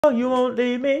You won't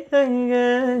leave me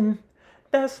hanging.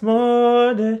 That's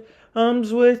more than I'm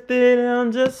twisted.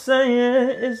 I'm just saying,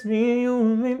 it's me and you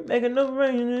and me making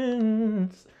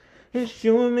arrangements. It's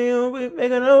you and me and we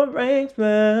making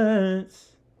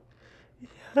arrangements.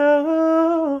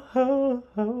 Oh, oh,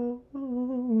 oh.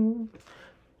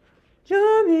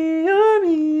 Yummy,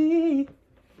 yummy.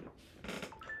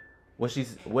 What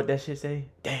that shit say?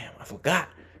 Damn, I forgot.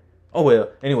 Oh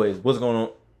well. Anyways, what's going on?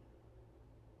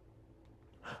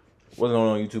 What's going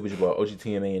on YouTube? It's your boy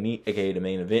Ogtmane, aka the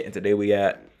main event, and today we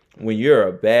got when you're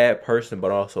a bad person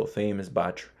but also famous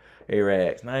by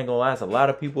Rags. And I ain't gonna lie, there's a lot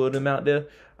of people of them out there.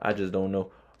 I just don't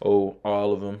know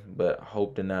all of them, but I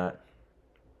hope to not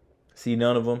see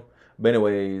none of them. But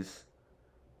anyways,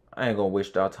 I ain't gonna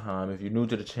waste our time. If you're new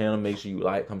to the channel, make sure you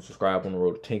like, comment, subscribe. On the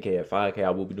road to 10K. At 5K,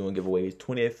 I will be doing giveaways.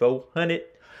 2,400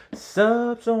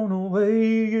 subs on the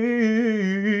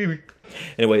way.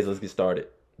 Anyways, let's get started.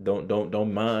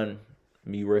 Don't mind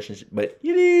me rushing shit, but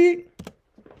you need.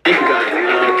 Thank you guys.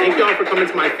 Thank y'all for coming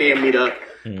to my fan meetup.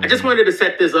 I just wanted to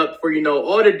set this up for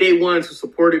all the day ones who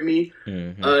supported me.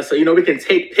 So we can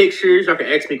take pictures. Y'all can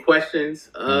ask me questions.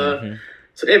 So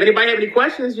if anybody have any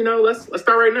questions, let's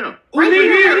start right now. Right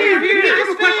here. I have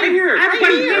a question.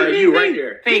 You right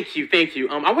here. Thank you.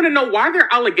 I want to know why there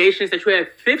are allegations that you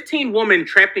have 15 women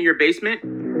trapped in your basement.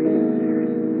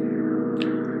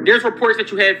 There's reports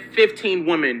that you have 15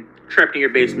 women trapped in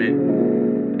your basement,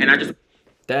 and I just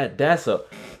that's a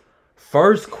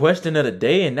first question of the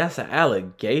day, and that's an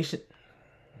allegation.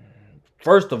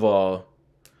 First of all,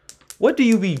 what do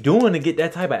you be doing to get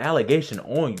that type of allegation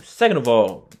on you? Second of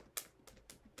all,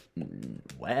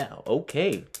 wow,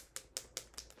 okay.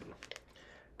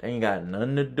 They ain't got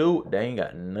nothing to do. They ain't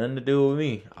got nothing to do with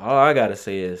me. All I gotta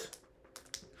say is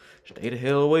stay the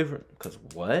hell away from. Cause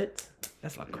what?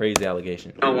 That's a crazy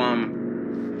allegation. Oh,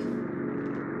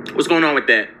 what's going on with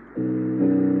that?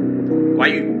 Why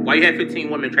you have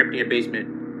 15 women trapped in your basement?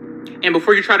 And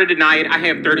before you try to deny it, I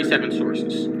have 37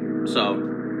 sources. So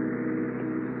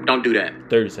don't do that.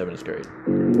 37 is crazy.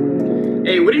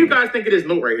 Hey, what do you guys think of this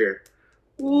note right here?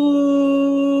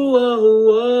 Ooh, whoa,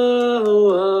 whoa,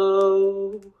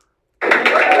 whoa.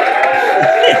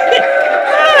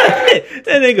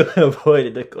 That nigga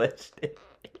avoided the question.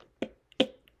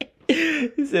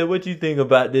 He said, "What you think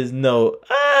about this note?"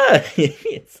 Sir,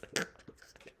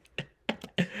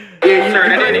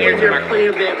 that didn't answer my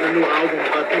question.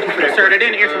 Sir, that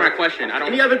didn't answer my question. I don't.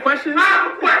 Any other questions? I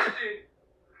have a question.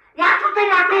 Why you threw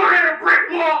my daughter at a brick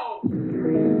wall?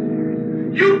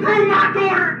 You threw my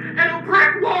daughter at a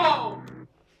brick wall.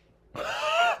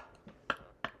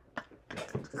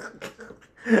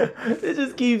 It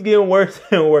just keeps getting worse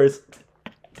and worse.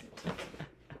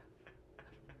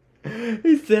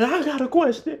 He said, "I got a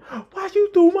question. Why you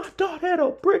threw my daughter at a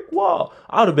brick wall?"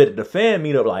 I would have been at the fan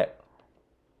meetup like,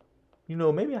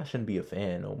 maybe I shouldn't be a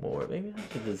fan no more. Maybe I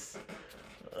should just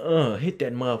hit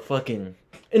that motherfucking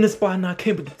in the spot and I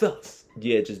came with the fellas.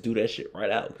 Yeah, just do that shit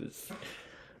right out. Cause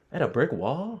at a brick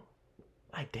wall?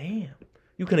 Like, damn.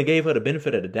 You could have gave her the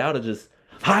benefit of the doubt of just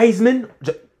Heisman.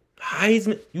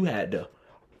 You had the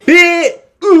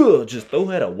just throw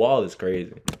her at a wall is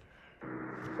crazy.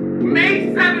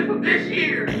 May 7th of this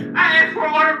year, I asked for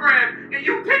an autograph, and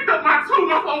you picked up my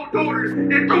 2-month-old daughters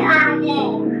and threw her at a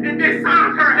wall, and then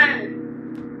signed her head.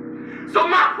 So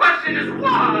my question is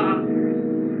why?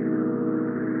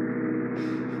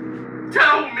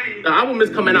 Tell me. The album is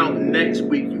coming out next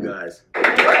week, you guys.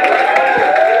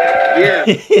 Yeah.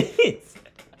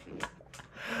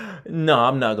 No,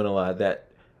 I'm not gonna lie.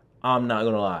 I'm not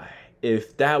gonna lie.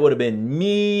 If that would have been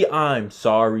me, I'm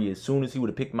sorry. As soon as he would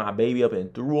have picked my baby up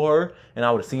and threw her, and I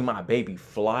would have seen my baby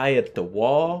fly at the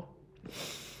wall,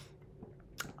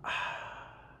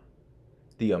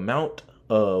 the amount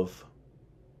of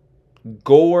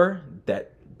gore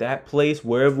that place,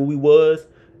 wherever we was,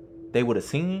 they would have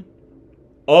seen.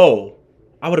 Oh,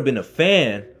 I would have been a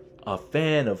fan of,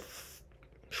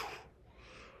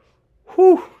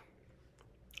 whew.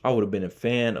 I would have been a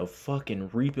fan of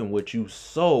fucking reaping what you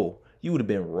sow. You would have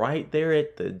been right there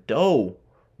at the door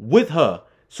with her.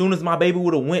 Soon as my baby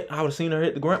would have went, I would have seen her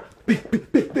hit the ground.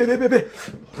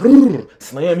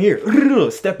 Slam here.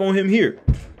 Step on him here.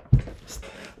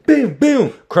 Boom,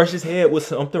 boom. Crush his head with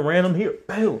something random here.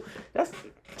 Boom. That's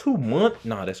 2 months.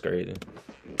 Nah, that's crazy.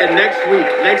 And next week,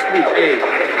 hey,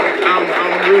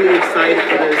 I'm really excited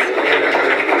for this.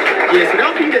 And yeah, so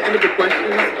that'll be the end of the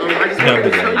questions.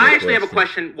 I actually have a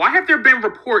question. Why have there been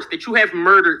reports that you have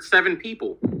murdered 7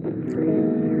 people?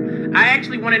 I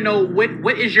actually want to know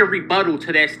what is your rebuttal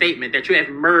to that statement that you have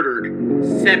murdered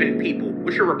 7 people?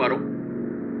 What's your rebuttal?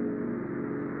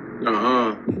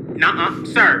 Nuh-uh,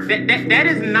 sir. That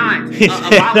is not He a said,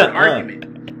 valid "Nuh-uh."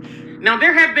 argument. Now,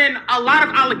 there have been a lot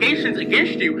of allegations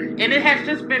against you, and it has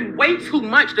just been way too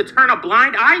much to turn a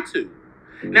blind eye to.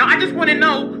 Now, I just want to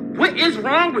know, what is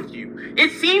wrong with you?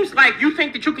 It seems like you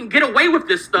think that you can get away with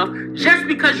this stuff just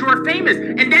because you are famous,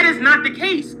 and that is not the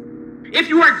case. If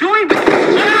you are doing this...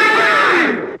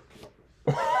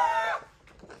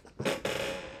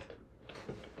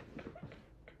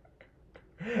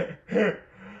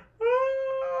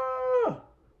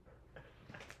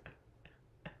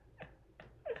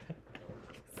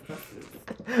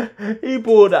 He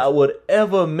pulled out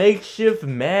whatever makeshift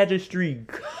magistrate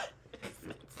gun.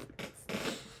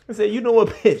 I said, you know what,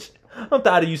 bitch? I'm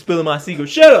tired of you spilling my secret.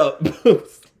 Shut up.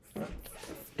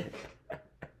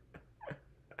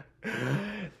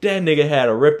 That nigga had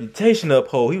a reputation to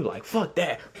uphold. He was like, fuck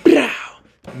that.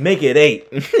 Make it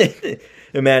 8.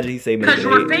 Imagine he say make it 8. Because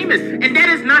you are famous, and that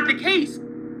is not the case.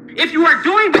 If you are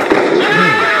doing this...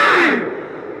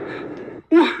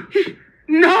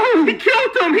 No! He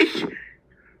killed him!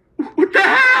 What the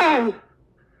hell?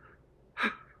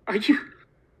 Are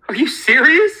you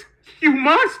serious? You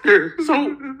monster!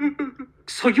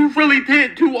 So you really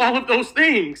did do all of those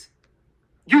things?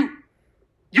 You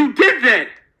did that?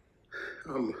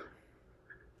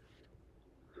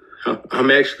 I'm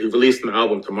actually releasing the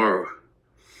album tomorrow.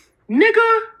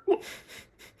 Nigga,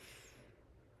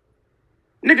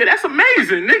 that's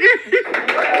amazing, nigga.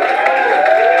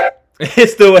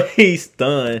 It's the way he's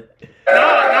stunned. No,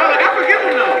 like, I forgive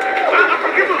him though. I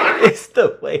forgive him. It's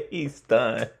the way he's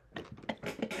stunned.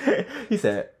 He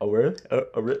said, "Oh really? Oh,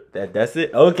 really? That's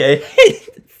it? Okay."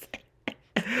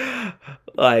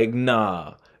 Like,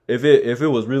 nah. If it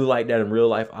was really like that in real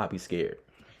life, I'd be scared.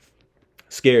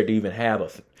 Scared to even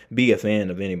be a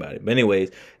fan of anybody. But anyways,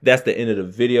 that's the end of the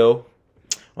video.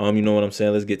 You know what I'm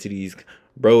saying? Let's get to these.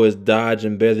 Bro is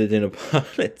dodging better than a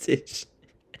politician.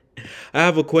 I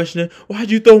have a question.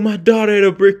 Why'd you throw my daughter at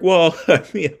a brick wall?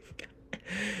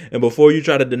 And before you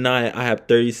try to deny it, I have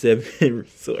 37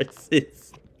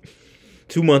 resources.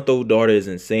 2-month-old daughter is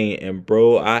insane. And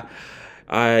bro,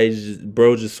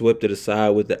 bro just swept it aside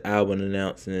with the album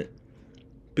announcement.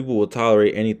 People will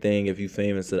tolerate anything if you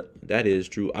famous. That is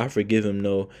true. I forgive him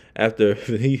though. After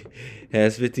he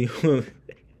has 15 women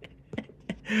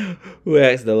who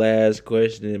asked the last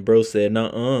question, and bro said,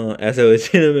 "Nuh-uh," as a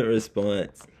legitimate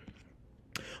response.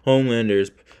 Homelander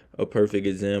is a perfect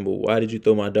example. Why did you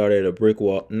throw my daughter at a brick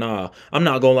wall? Nah, I'm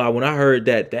not gonna lie. When I heard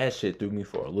that shit threw me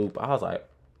for a loop. I was like,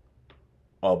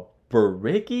 a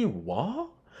bricky wall?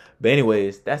 But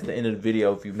anyways, that's the end of the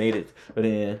video. If you made it to the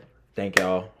end, thank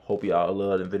y'all. Hope y'all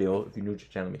love the video. If you're new to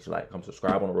the channel, make sure you like, comment,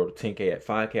 subscribe. On the road to 10K. At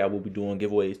 5K, I will be doing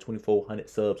giveaways. 2,400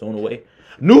 subs on the way.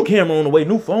 New camera on the way.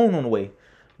 New phone on the way.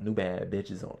 New bad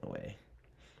bitches on the way.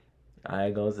 I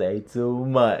ain't gonna say too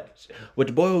much. With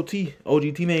your boy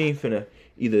Ogtmane finna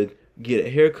either get a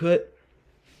haircut,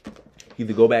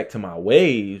 either go back to my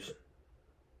ways.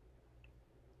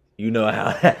 You know how,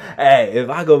 hey,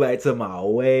 if I go back to my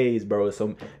ways, bro, it's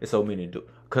so many to do.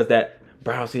 Cause that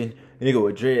brown skin nigga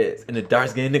with dreads and the dark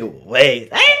skin nigga with waves.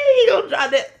 Hey, you gonna try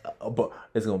that? But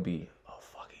it's gonna be a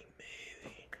fucking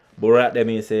movie. But with that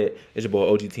being said, it's your boy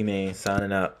Ogtmane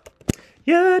signing out.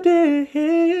 Yeah,